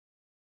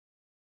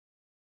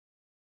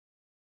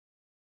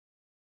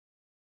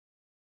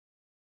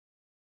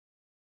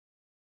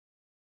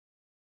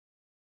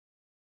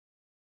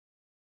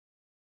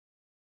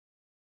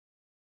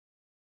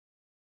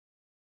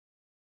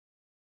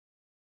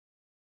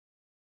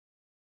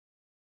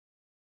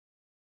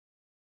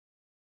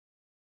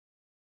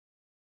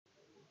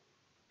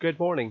Good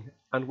morning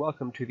and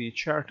welcome to the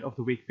Chart of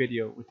the Week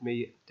video with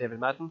me, David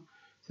Madden.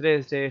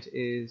 Today's date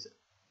is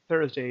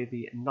Thursday,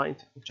 the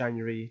 9th of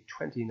January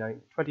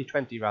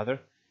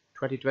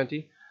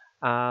 2020,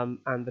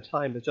 and the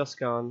time has just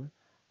gone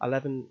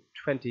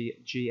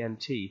 11:20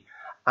 GMT.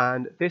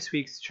 And this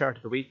week's Chart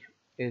of the Week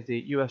is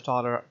the US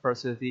dollar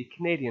versus the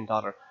Canadian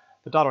dollar,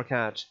 the dollar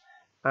CAD.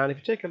 And if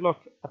you take a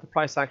look at the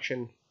price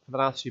action for the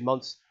last few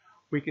months,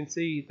 we can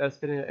see that it's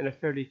been in a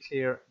fairly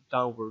clear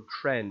downward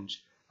trend.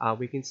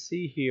 We can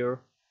see here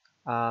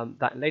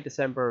that in late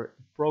December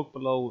it broke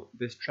below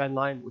this trend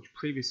line, which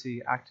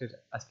previously acted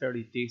as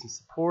fairly decent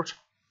support.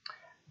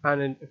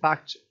 And in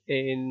fact,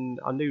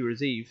 on New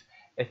Year's Eve,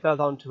 it fell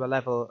down to a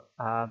level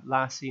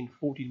last seen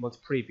 14 months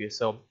previous.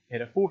 So it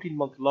had a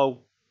 14-month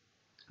low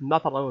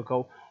not that long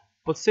ago.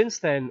 But since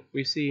then,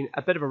 we've seen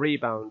a bit of a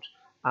rebound.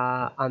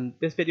 And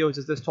this video is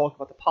just talk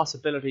about the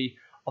possibility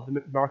of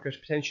the market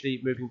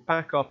potentially moving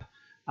back up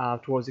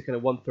towards the kind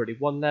of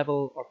 131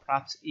 level, or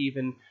perhaps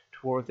even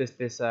towards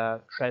this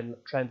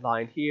trend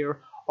line here.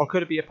 Or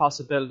could it be a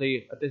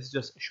possibility that this is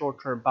just a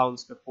short-term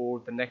bounce before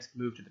the next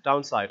move to the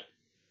downside?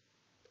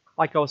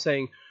 Like I was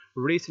saying,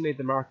 recently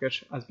the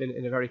market has been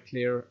in a very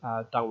clear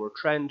downward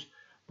trend.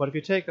 But if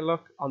you take a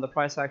look on the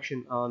price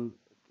action on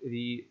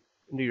the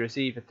New Year's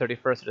Eve at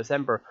 31st of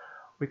December,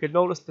 we could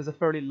notice there's a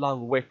fairly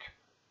long wick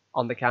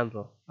on the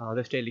candle,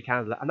 this daily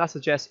candle, and that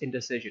suggests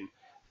indecision.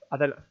 And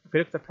then if we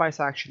look at the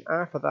price action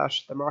after that,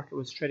 the market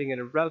was trading in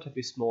a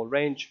relatively small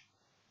range.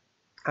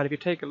 And if you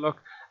take a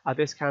look at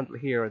this candle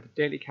here, the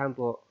daily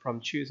candle from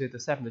Tuesday the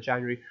 7th of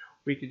January,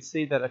 we can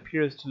see that it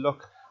appears to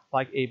look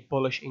like a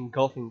bullish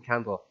engulfing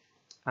candle.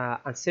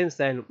 And since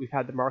then, we've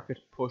had the market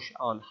push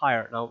on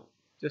higher. Now,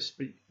 just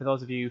for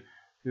those of you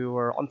who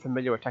are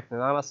unfamiliar with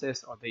technical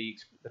analysis or the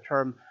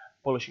term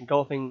bullish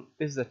engulfing,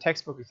 this is a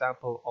textbook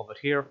example of it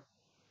here,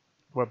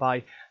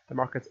 whereby the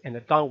market's in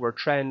a downward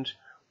trend.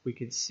 We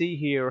can see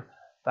here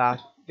that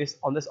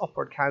on this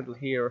upward candle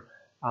here,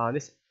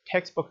 this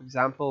textbook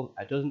example,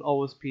 it doesn't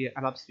always be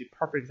an absolutely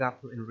perfect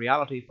example in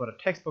reality, but a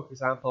textbook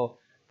example,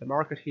 the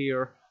market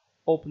here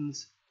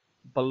opens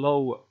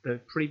below the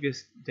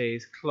previous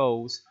day's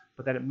close,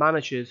 but then it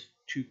manages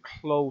to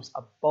close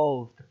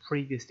above the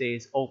previous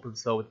day's open.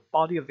 So the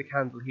body of the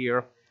candle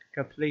here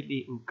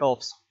completely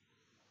engulfs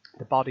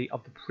the body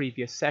of the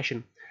previous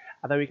session.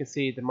 And then we can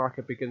see the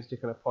market begins to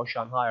kind of push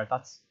on higher.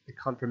 That's the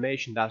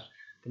confirmation that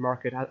the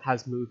market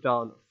has moved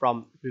on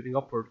from moving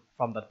upward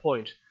from that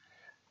point.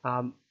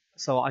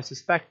 So I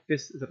suspect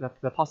this is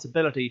the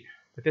possibility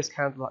that this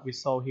candle that we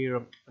saw here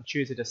on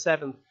Tuesday the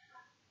 7th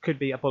could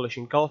be a bullish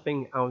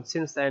engulfing. And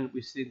since then,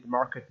 we've seen the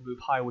market move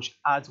higher, which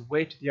adds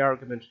weight to the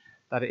argument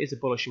that it is a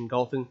bullish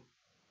engulfing.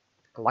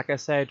 And like I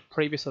said,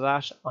 previous to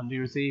that, on New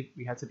Year's Eve,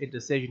 we had some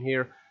indecision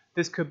here.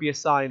 This could be a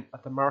sign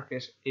that the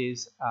market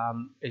is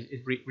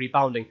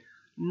rebounding.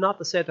 Not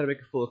to say that I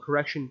make a full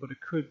correction, but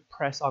it could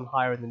press on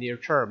higher in the near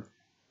term.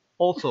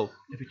 Also,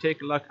 if you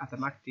take a look at the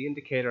MACD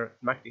indicator,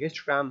 the MACD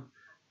histogram,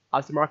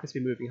 as the market's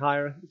been moving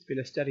higher, it's been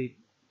a steady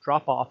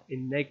drop off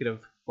in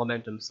negative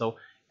momentum. So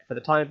for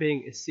the time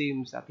being, it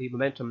seems that the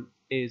momentum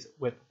is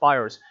with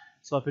buyers.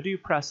 So if we do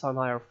press on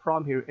higher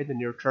from here in the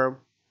near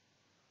term,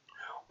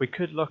 we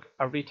could look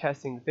at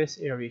retesting this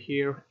area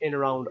here in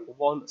around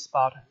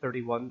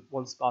 1.31,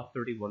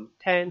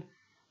 1.3110.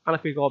 And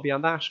if we go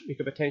beyond that, we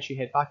could potentially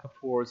head back up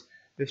towards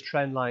this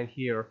trend line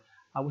here,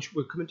 which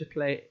will come into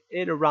play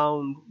in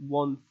around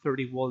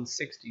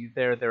 131.60,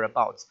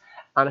 thereabouts.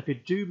 And if you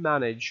do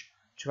manage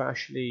to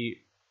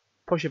actually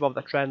push above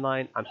that trend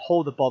line and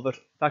hold above it,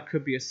 that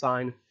could be a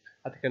sign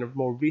that the kind of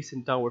more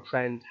recent downward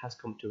trend has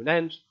come to an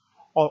end.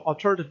 Or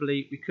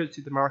alternatively, we could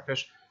see the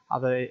market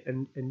have a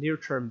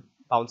near-term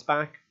bounce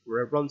back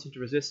where it runs into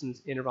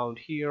resistance in around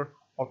here,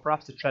 or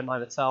perhaps the trend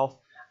line itself,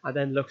 and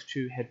then looks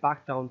to head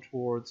back down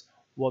towards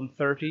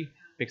 130,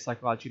 big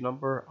psychology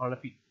number.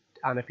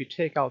 And if you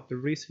take out the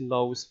recent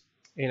lows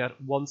in at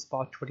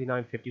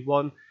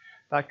 1.2951,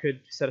 that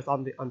could set us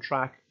on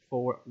track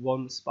for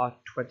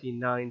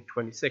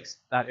 1.2926,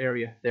 that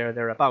area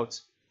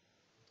thereabouts.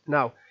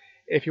 Now,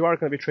 if you are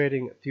going to be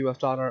trading the US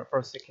dollar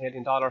versus the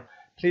Canadian dollar,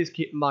 please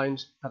keep in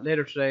mind that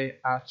later today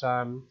at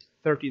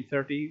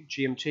 13:30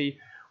 GMT,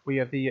 we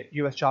have the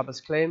US jobless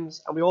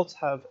claims, and we also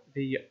have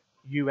the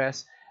we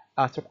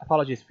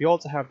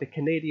also have the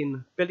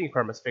Canadian building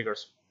permits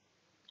figures.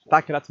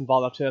 That can add some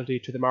volatility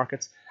to the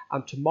markets.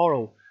 And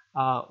tomorrow,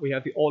 we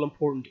have the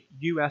all-important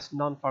US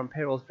non-farm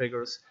payrolls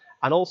figures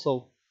and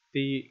also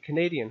the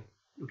Canadian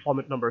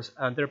employment numbers,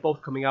 and they're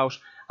both coming out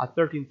at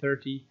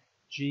 13:30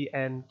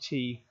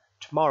 GMT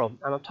tomorrow.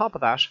 And on top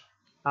of that,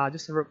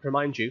 just to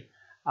remind you,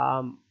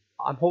 I'm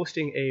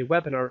hosting a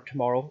webinar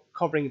tomorrow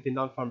covering the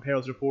non-farm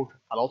payrolls report.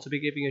 I'll also be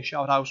giving a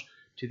shout out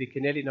to the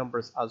Canadian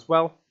numbers as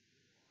well.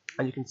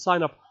 And you can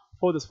sign up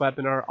for this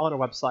webinar on our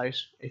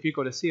website. If you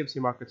go to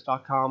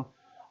cmcmarkets.com,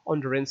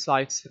 under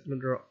Insights,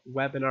 under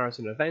Webinars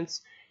and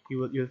Events,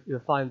 you'll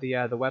find the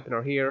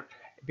webinar here.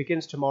 It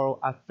begins tomorrow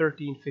at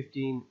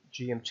 13:15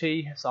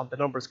 GMT. So the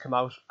numbers come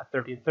out at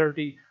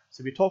 13:30.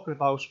 So we're talking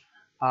about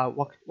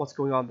what's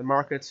going on in the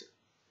markets,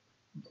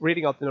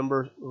 reading out the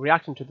numbers,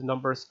 reacting to the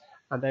numbers,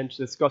 and then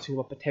discussing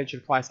what potential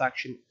price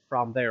action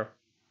from there.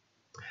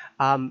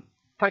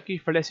 Thank you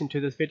for listening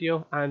to this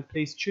video, and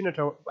please tune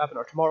into our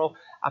webinar tomorrow,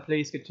 and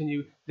please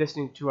continue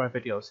listening to our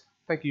videos.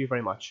 Thank you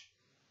very much.